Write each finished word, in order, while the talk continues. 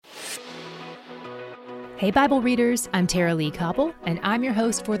Hey Bible readers, I'm Tara Lee Koppel, and I'm your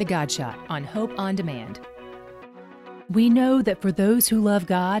host for The God Shot on Hope on Demand. We know that for those who love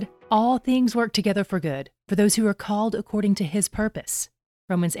God, all things work together for good, for those who are called according to His purpose.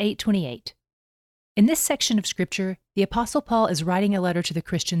 Romans 8:28. In this section of Scripture, the Apostle Paul is writing a letter to the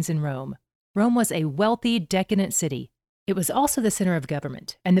Christians in Rome. Rome was a wealthy, decadent city. It was also the center of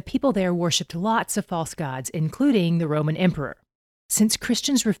government, and the people there worshipped lots of false gods, including the Roman emperor. Since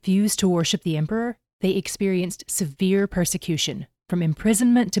Christians refused to worship the emperor, they experienced severe persecution, from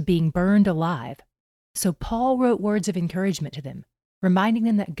imprisonment to being burned alive. So Paul wrote words of encouragement to them, reminding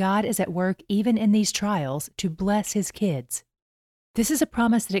them that God is at work even in these trials to bless His kids. This is a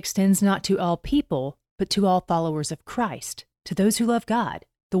promise that extends not to all people, but to all followers of Christ, to those who love God,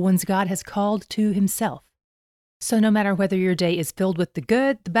 the ones God has called to Himself. So no matter whether your day is filled with the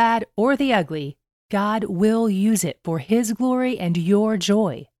good, the bad, or the ugly, God will use it for His glory and your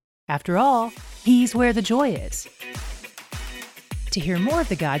joy. After all, He's where the joy is. To hear more of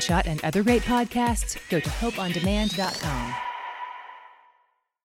The God Shot and other great podcasts, go to hopeondemand.com.